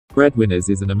Breadwinners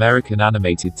is an American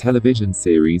animated television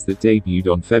series that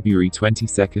debuted on February 22,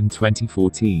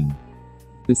 2014.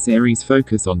 The series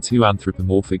focuses on two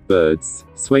anthropomorphic birds,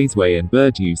 Swaysway and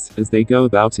Buhdeuce, as they go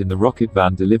about in the rocket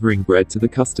van delivering bread to the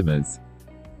customers.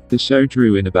 The show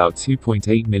drew in about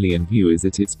 2.8 million viewers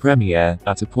at its premiere.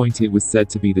 At a point it was said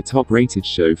to be the top-rated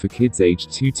show for kids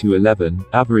aged 2 to 11,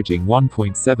 averaging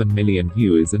 1.7 million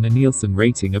viewers and a Nielsen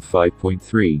rating of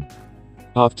 5.3.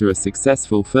 After a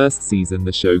successful first season,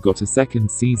 the show got a second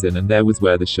season, and there was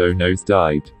where the show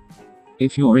nosedived.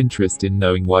 If you're interested in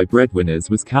knowing why Breadwinners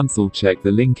was cancelled, check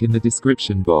the link in the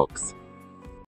description box.